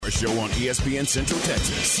Morris Show on ESPN Central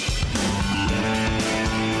Texas.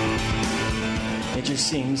 It just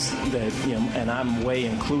seems that, and I'm way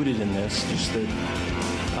included in this, just that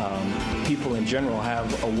people in general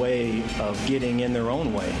have a way of getting in their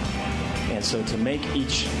own way. And so to make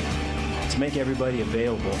everybody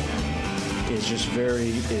available is just a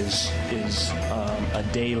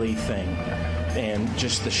daily thing. And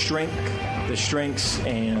just the strengths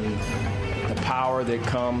and the power that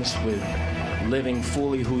comes with living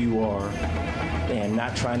fully who you are and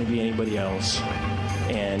not trying to be anybody else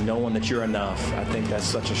and knowing that you're enough. I think that's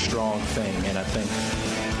such a strong thing, and I think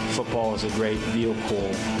football is a great vehicle.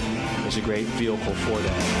 It's a great vehicle for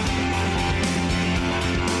that.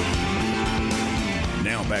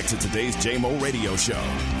 Now back to today's JMO Radio Show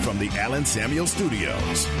from the Allen Samuel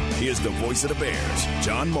Studios. Here's the voice of the Bears,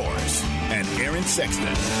 John Morris and Aaron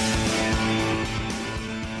Sexton.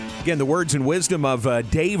 Again, the words and wisdom of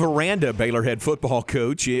Dave Aranda, Baylor head football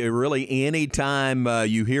coach. Really, anytime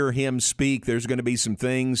you hear him speak, there's going to be some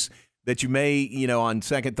things that you may, on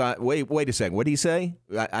second thought, wait a second, what did he say?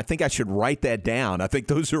 I think I should write that down. I think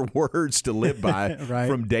those are words to live by right.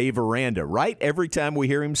 From Dave Aranda, right? Every time we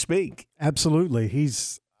hear him speak. Absolutely.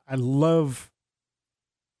 I love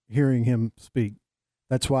hearing him speak.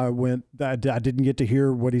 That's why I didn't get to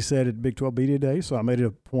hear what he said at Big 12 Media Day, so I made it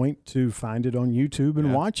a point to find it on YouTube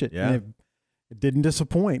and watch it. Yeah. And it didn't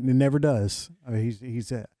disappoint, and it never does.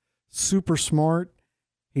 He's super smart.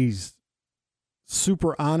 He's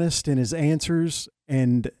super honest in his answers,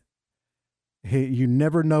 and you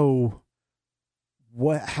never know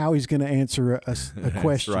how he's going to answer a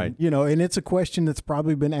question. Right. And it's a question that's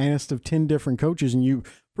probably been asked of 10 different coaches, and you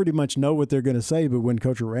pretty much know what they're going to say. But when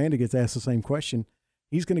Coach Aranda gets asked the same question,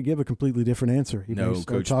 he's going to give a completely different answer. He may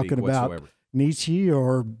start talking about Nietzsche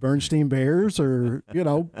or Bernstein Bears or,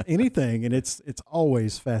 anything. And it's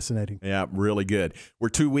always fascinating. Yeah, really good. We're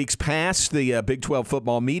 2 weeks past the Big 12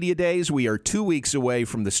 football media days. We are 2 weeks away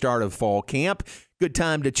from the start of fall camp. Good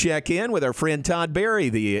time to check in with our friend Todd Berry,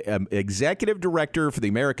 the executive director for the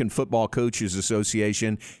American Football Coaches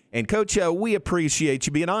Association. And, Coach, we appreciate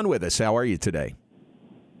you being on with us. How are you today?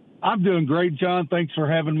 I'm doing great, John. Thanks for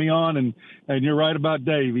having me on. And you're right about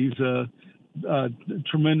Dave. He's a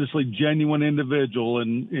tremendously genuine individual,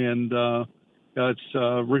 and it's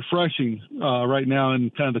refreshing right now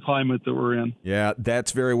in kind of the climate that we're in. Yeah,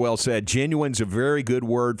 that's very well said. Genuine's a very good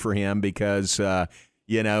word for him because,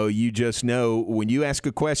 you just know when you ask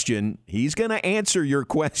a question, he's going to answer your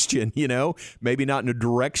question, maybe not in a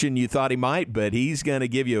direction you thought he might, but he's going to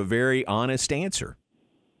give you a very honest answer.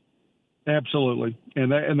 Absolutely.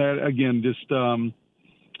 And that again, just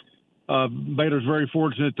Baylor's very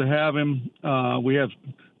fortunate to have him. We have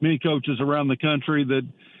many coaches around the country that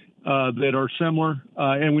are similar,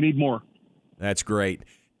 and we need more. That's great.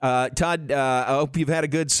 Todd, I hope you've had a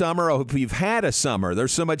good summer. I hope you've had a summer.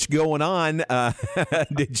 There's so much going on.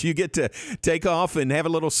 Did you get to take off and have a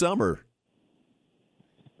little summer?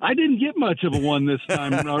 I didn't get much of a one this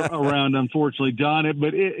time around, unfortunately, John.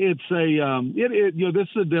 But this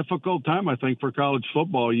is a difficult time, I think, for college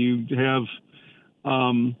football. You have,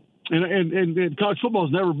 and college football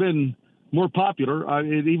has never been more popular.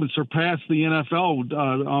 It even surpassed the NFL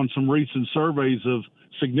on some recent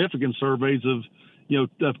significant surveys of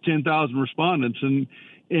 10,000 respondents,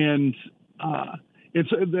 and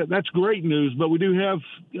that's great news. But we do have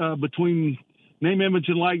between name, image,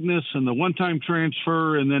 and likeness, and the one-time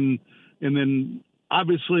transfer, and then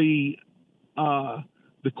obviously the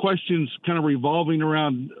questions kind of revolving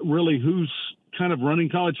around really who's kind of running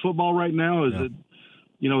college football right now. Is it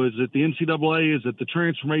the NCAA? Is it the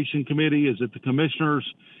Transformation Committee? Is it the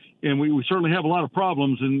commissioners? And we certainly have a lot of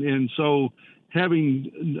problems, and so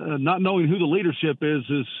having not knowing who the leadership is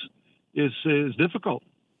difficult.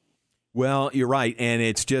 Well, you're right, and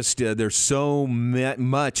it's just there's so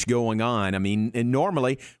much going on. I mean, and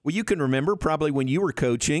normally, you can remember probably when you were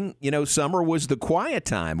coaching, summer was the quiet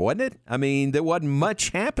time, wasn't it? I mean, there wasn't much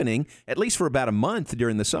happening, at least for about a month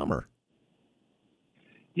during the summer.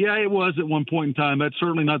 Yeah, it was at one point in time. That's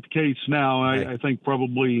certainly not the case now. Right. I think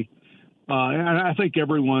probably, and I think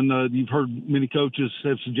everyone, you've heard many coaches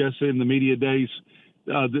have suggested in the media days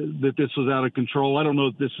that this was out of control. I don't know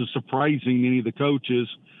if this is surprising any of the coaches.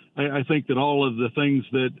 I think that all of the things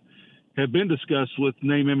that have been discussed with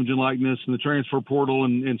name, image, and likeness and the transfer portal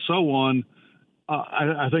and so on,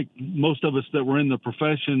 I think most of us that were in the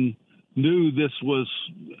profession knew this was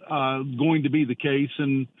going to be the case.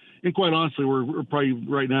 And quite honestly, we're probably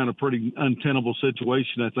right now in a pretty untenable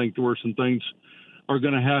situation. I think there were some things are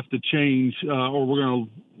going to have to change, or we're going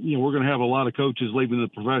to have a lot of coaches leaving the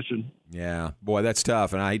profession. Yeah, boy, that's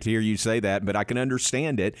tough, and I hate to hear you say that, but I can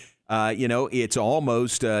understand it. It's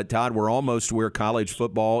almost, Todd, we're almost where college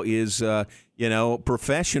football is,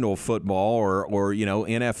 professional football or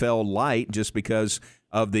NFL light, just because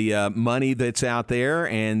of the money that's out there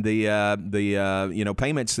and the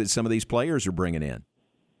payments that some of these players are bringing in.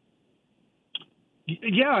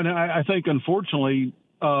 Yeah, and I think, unfortunately,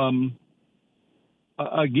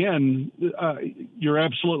 again, you're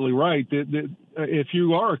absolutely right that if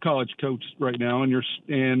you are a college coach right now and you're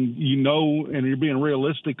being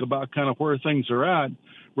realistic about kind of where things are at,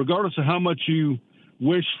 regardless of how much you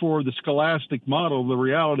wish for the scholastic model, the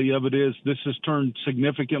reality of it is this has turned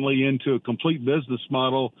significantly into a complete business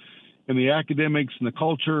model, and the academics and the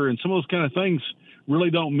culture and some of those kind of things really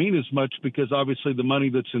don't mean as much because obviously the money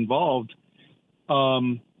that's involved.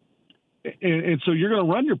 And so you're going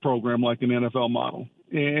to run your program like an NFL model.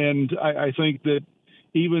 And I think that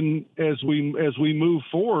even as we move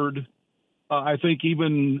forward, I think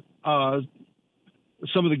even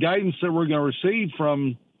some of the guidance that we're going to receive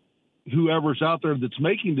from whoever's out there that's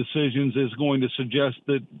making decisions is going to suggest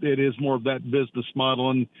that it is more of that business model.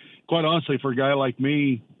 And quite honestly, for a guy like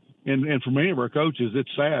me and for many of our coaches, it's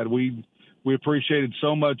sad. We appreciated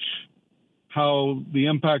so much how the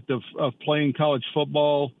impact of playing college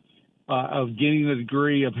football, of getting the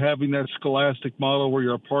degree, of having that scholastic model where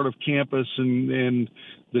you're a part of campus and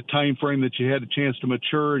the time frame that you had a chance to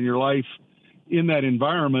mature in your life in that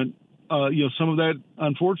environment, some of that,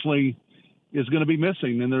 unfortunately, is going to be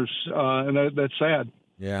missing, and that's sad.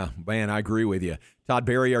 Yeah, man, I agree with you. Todd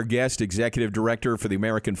Berry, our guest, Executive Director for the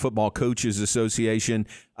American Football Coaches Association.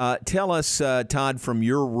 Tell us, Todd, from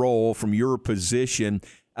your role, from your position,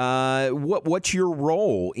 what's your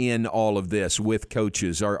role in all of this with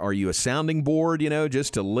coaches? Are you a sounding board,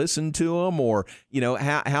 just to listen to them, or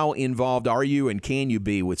how involved are you and can you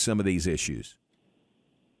be with some of these issues?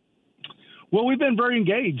 Well, we've been very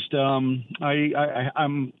engaged. I'm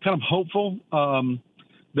kind of hopeful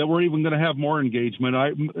that we're even going to have more engagement.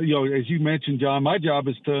 As you mentioned, John, my job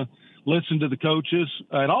is to listen to the coaches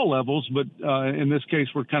at all levels, but in this case,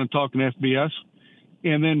 we're kind of talking FBS,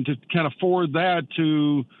 and then to kind of forward that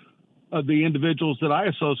to the individuals that I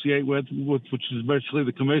associate with, which is basically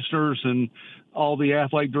the commissioners and all the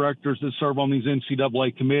athletic directors that serve on these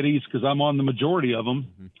NCAA committees, because I'm on the majority of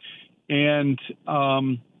them, and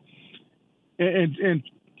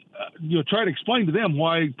try to explain to them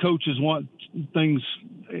why coaches want things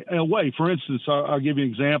away. For instance, I'll give you an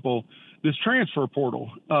example. This transfer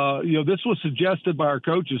portal, this was suggested by our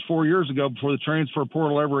coaches 4 years ago before the transfer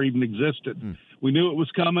portal ever even existed. We knew it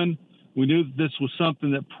was coming. We knew that this was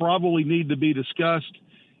something that probably needed to be discussed.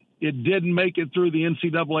 It didn't make it through the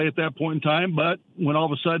NCAA at that point in time, but when all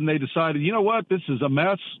of a sudden they decided, you know what, this is a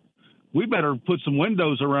mess, we better put some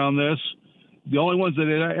windows around this. The only ones that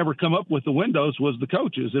had ever come up with the windows was the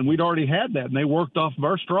coaches, and we'd already had that, and they worked off of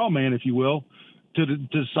our straw man, if you will, to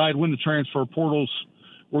decide when the transfer portals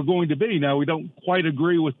were going to be. Now, we don't quite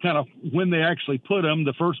agree with kind of when they actually put them.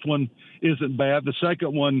 The first one isn't bad. The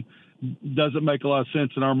second one doesn't make a lot of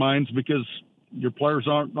sense in our minds because your players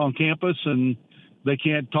aren't on campus and they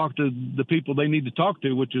can't talk to the people they need to talk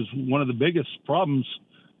to, which is one of the biggest problems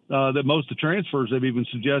that most of the transfers have even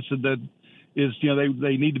suggested that is,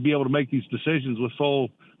 they need to be able to make these decisions with full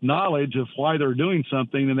knowledge of why they're doing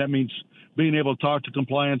something. And that means being able to talk to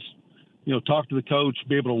compliance, talk to the coach,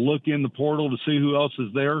 be able to look in the portal to see who else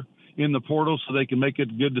is there in the portal so they can make a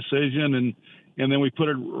good decision. And then we put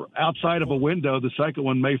it outside of a window, the second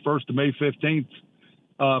one, May 1st to May 15th.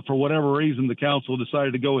 For whatever reason, the council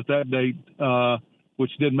decided to go with that date,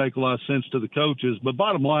 which didn't make a lot of sense to the coaches. But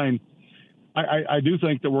bottom line, I do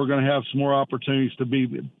think that we're going to have some more opportunities to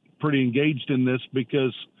be pretty engaged in this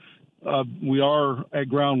because we are at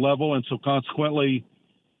ground level. And so consequently,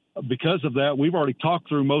 because of that, we've already talked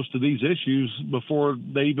through most of these issues before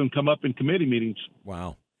they even come up in committee meetings.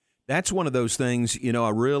 Wow. That's one of those things, I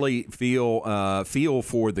really feel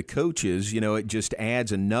for the coaches. It just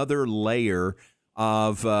adds another layer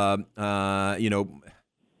of, I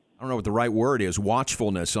don't know what the right word is,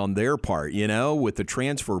 watchfulness on their part, with the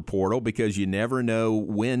transfer portal, because you never know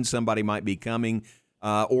when somebody might be coming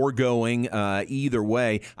or going either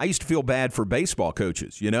way. I used to feel bad for baseball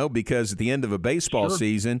coaches, because at the end of a baseball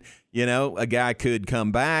season, a guy could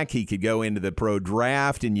come back, he could go into the pro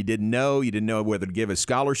draft, and you didn't know whether to give a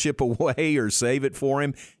scholarship away or save it for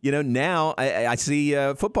him. Now I see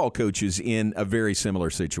football coaches in a very similar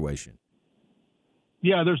situation.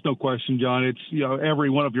 Yeah, there's no question, John. It's, every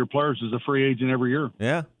one of your players is a free agent every year.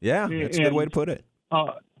 Yeah, that's a good way to put it.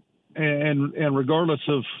 And regardless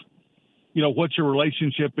of, what your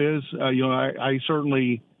relationship is, I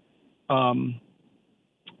certainly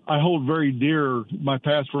I hold very dear my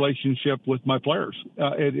past relationship with my players.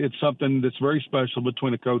 It's something that's very special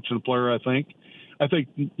between a coach and a player, I think.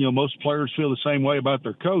 Most players feel the same way about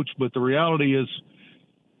their coach, but the reality is,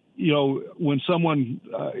 when someone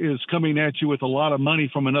is coming at you with a lot of money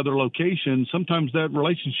from another location, sometimes that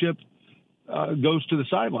relationship goes to the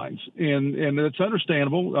sidelines, and it's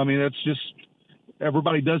understandable. I mean, that's just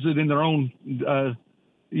everybody does it in their own,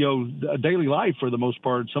 daily life for the most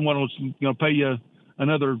part. Someone will, pay you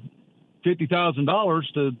another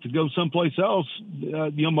 $50,000 to go someplace else.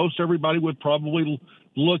 Most everybody would probably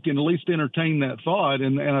look and at least entertain that thought,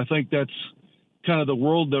 and I think that's kind of the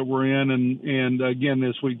world that we're in. And again,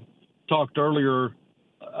 as we talked earlier,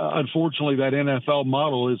 unfortunately, that NFL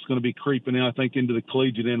model is going to be creeping in, I think, into the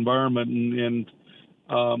collegiate environment. And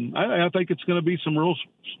I think it's going to be some real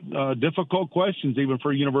difficult questions, even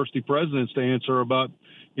for university presidents to answer about,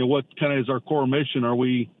 what kind of is our core mission? Are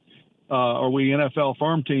we NFL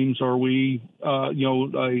farm teams? Are we,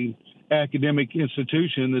 a academic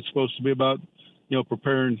institution that's supposed to be about,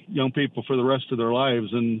 preparing young people for the rest of their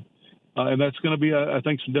lives? And that's going to be, I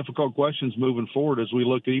think, some difficult questions moving forward as we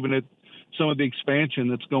look even at some of the expansion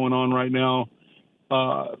that's going on right now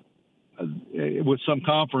with some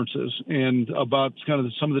conferences, and about kind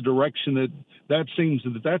of some of the direction that seems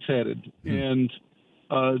that's headed. And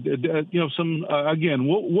again,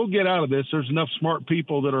 we'll get out of this. There's enough smart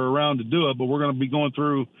people that are around to do it, but we're going to be going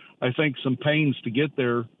through, I think, some pains to get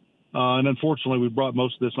there. And unfortunately, we brought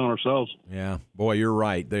most of this on ourselves. Yeah, boy, you're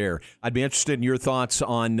right there. I'd be interested in your thoughts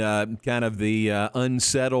on kind of the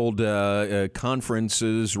unsettled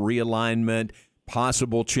conferences, realignment,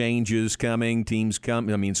 possible changes coming,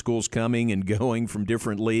 schools coming and going from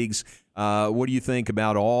different leagues. What do you think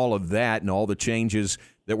about all of that and all the changes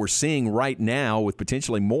that we're seeing right now, with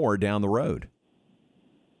potentially more down the road?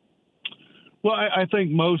 Well, I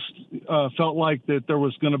think most felt like that there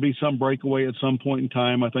was going to be some breakaway at some point in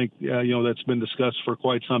time. I think, that's been discussed for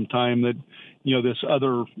quite some time, that, this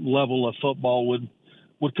other level of football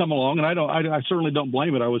would come along. And I certainly don't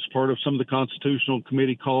blame it. I was part of some of the constitutional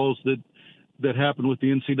committee calls that happened with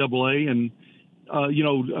the NCAA, and,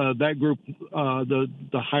 that group,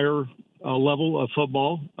 the higher level of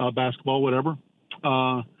football, basketball, whatever,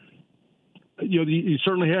 you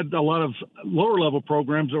certainly had a lot of lower level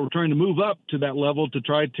programs that were trying to move up to that level to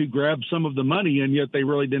try to grab some of the money, and yet they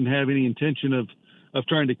really didn't have any intention of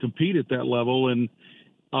trying to compete at that level. And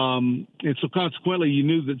so consequently, you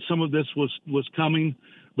knew that some of this was coming,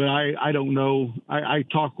 but I don't know. I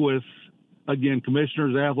talk with, again,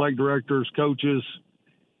 commissioners, athletic directors, coaches.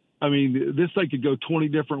 I mean, this thing could go 20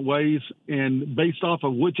 different ways, and based off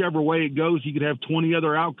of whichever way it goes, you could have 20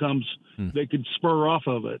 other outcomes that could spur off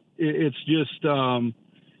of it. It's just, I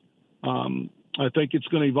think it's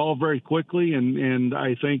going to evolve very quickly, and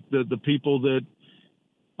I think that the people that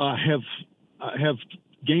have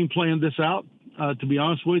game planned this out, to be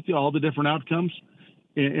honest with you, all the different outcomes,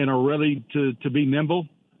 and are ready to be nimble,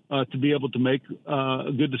 to be able to make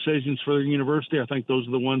good decisions for their university, I think those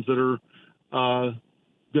are the ones that are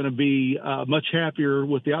going to be much happier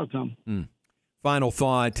with the outcome. Final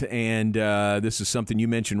thought, and this is something you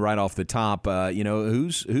mentioned right off the top.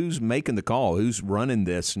 Who's making the call? Who's running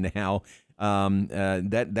this now?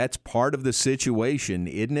 That's part of the situation,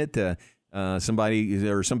 isn't it? Somebody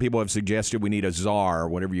or some people have suggested we need a czar,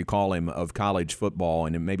 whatever you call him, of college football,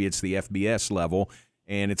 and maybe it's the FBS level,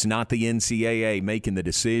 and it's not the NCAA making the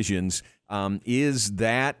decisions. Is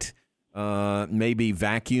that maybe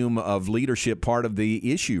vacuum of leadership part of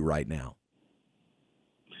the issue right now?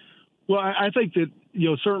 Well, I think that,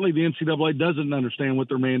 certainly the NCAA doesn't understand what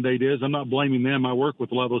their mandate is. I'm not blaming them. I work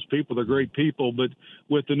with a lot of those people. They're great people. But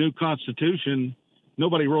with the new Constitution,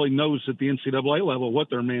 nobody really knows at the NCAA level what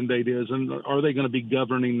their mandate is, and are they going to be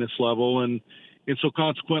governing this level? And so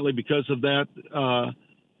consequently, because of that,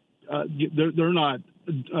 they're not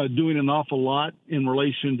doing an awful lot in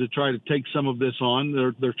relation to try to take some of this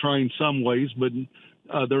on. They're trying some ways, but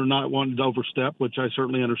they're not wanting to overstep, which I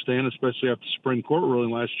certainly understand, especially after the Supreme Court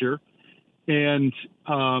ruling last year. And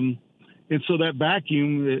so that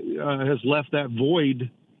vacuum has left that void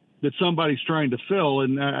that somebody's trying to fill.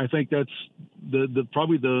 And I think that's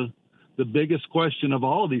probably the biggest question of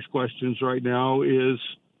all of these questions right now is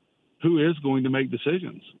who is going to make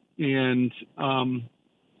decisions. And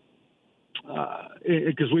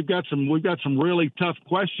because we've got some really tough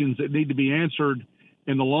questions that need to be answered,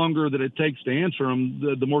 and the longer that it takes to answer them,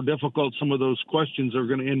 the more difficult some of those questions are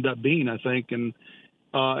going to end up being, I think. And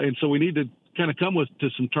so we need to kind of come to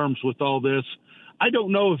some terms with all this. I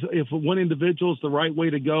don't know if one individual is the right way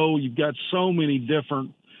to go. You've got so many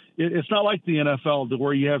different. It's not like the NFL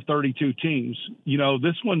where you have 32 teams.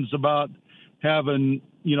 This one's about having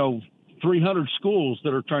 300 schools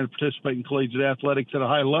that are trying to participate in collegiate athletics at a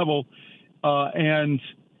high level. I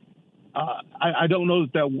don't know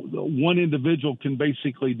that one individual can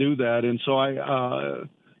basically do that. And so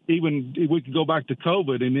even if we could go back to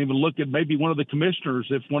COVID and even look at maybe one of the commissioners,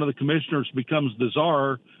 if one of the commissioners becomes the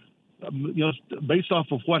czar, based off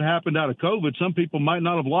of what happened out of COVID, some people might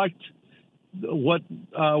not have liked what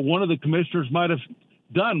one of the commissioners might have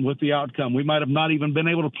done with the outcome. We might have not even been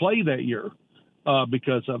able to play that year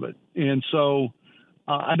because of it. And so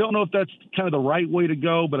I don't know if that's kind of the right way to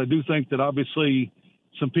go, but I do think that obviously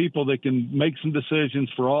some people that can make some decisions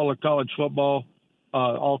for all of college football,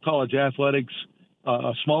 all college athletics,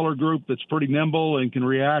 a smaller group that's pretty nimble and can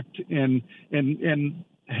react and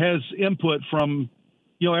has input from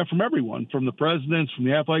everyone, from the presidents, from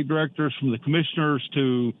the athletic directors, from the commissioners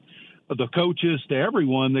to the coaches, to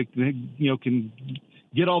everyone that can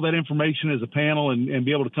get all that information as a panel and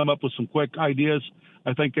be able to come up with some quick ideas.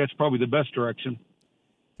 I think that's probably the best direction.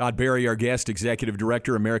 Todd Berry, our guest, Executive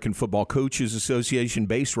Director, American Football Coaches Association,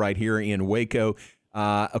 based right here in Waco.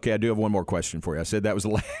 Okay, I do have one more question for you. I said that was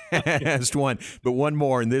the last one, but one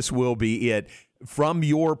more, and this will be it. From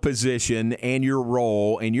your position and your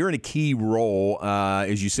role, and you're in a key role,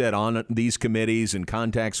 as you said, on these committees and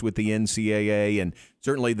contacts with the NCAA, and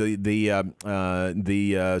certainly the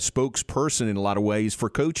spokesperson in a lot of ways for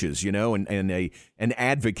coaches, and an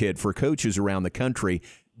advocate for coaches around the country.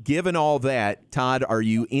 Given all that, Todd, are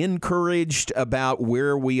you encouraged about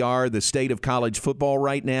where we are, the state of college football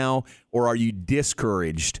right now, or are you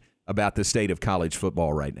discouraged about the state of college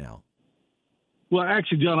football right now? Well,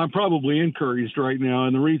 actually, John, I'm probably encouraged right now,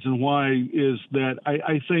 and the reason why is that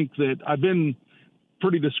I think that I've been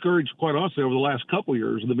pretty discouraged, quite honestly, over the last couple of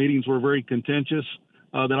years. The meetings were very contentious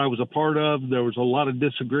that I was a part of. There was a lot of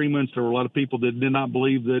disagreements. There were a lot of people that did not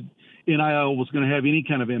believe that NIL was going to have any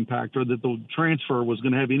kind of impact or that the transfer was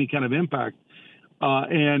going to have any kind of impact.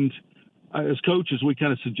 And as coaches, we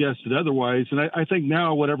kind of suggested otherwise. And I think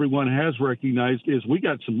now what everyone has recognized is we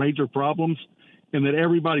got some major problems and that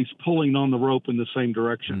everybody's pulling on the rope in the same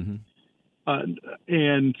direction.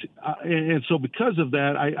 And so because of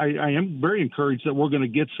that, I am very encouraged that we're going to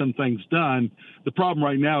get some things done. The problem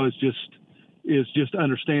right now is just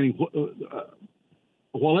understanding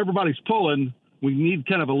while everybody's pulling, we need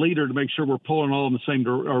kind of a leader to make sure we're pulling all in the same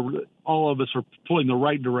or all of us are pulling the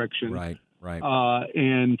right direction. Right.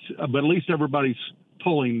 But at least everybody's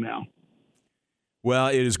pulling now. Well,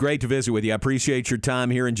 it is great to visit with you. I appreciate your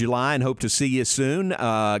time here in July and hope to see you soon.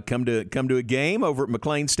 Come to a game over at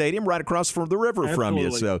McLean Stadium right across from the river from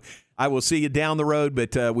you. So I will see you down the road,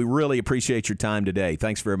 but we really appreciate your time today.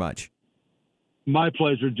 Thanks very much. My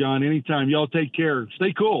pleasure, John. Anytime. Y'all take care.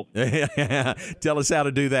 Stay cool. Tell us how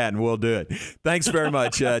to do that, and we'll do it. Thanks very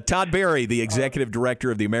much. Todd Berry, the Executive Director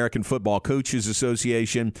of the American Football Coaches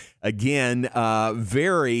Association. Again,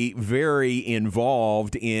 very, very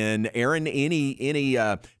involved in, Aaron, any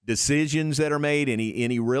decisions that are made,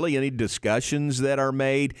 any discussions that are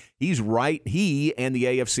made. He's right. He and the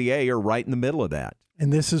AFCA are right in the middle of that.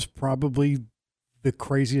 And this is probably the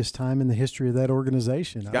craziest time in the history of that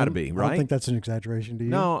organization. It's got to be, right? I don't think that's an exaggeration, do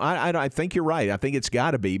you? No, I think you're right. I think it's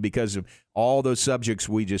got to be because of all those subjects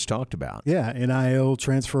we just talked about. Yeah, NIL,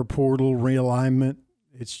 transfer portal, realignment.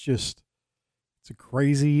 It's a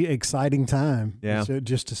crazy, exciting time. Yeah.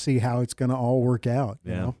 Just to see how it's going to all work out.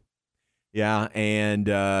 You know? Yeah, and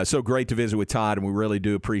so great to visit with Todd, and we really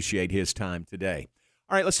do appreciate his time today.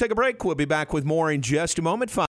 All right, let's take a break. We'll be back with more in just a moment.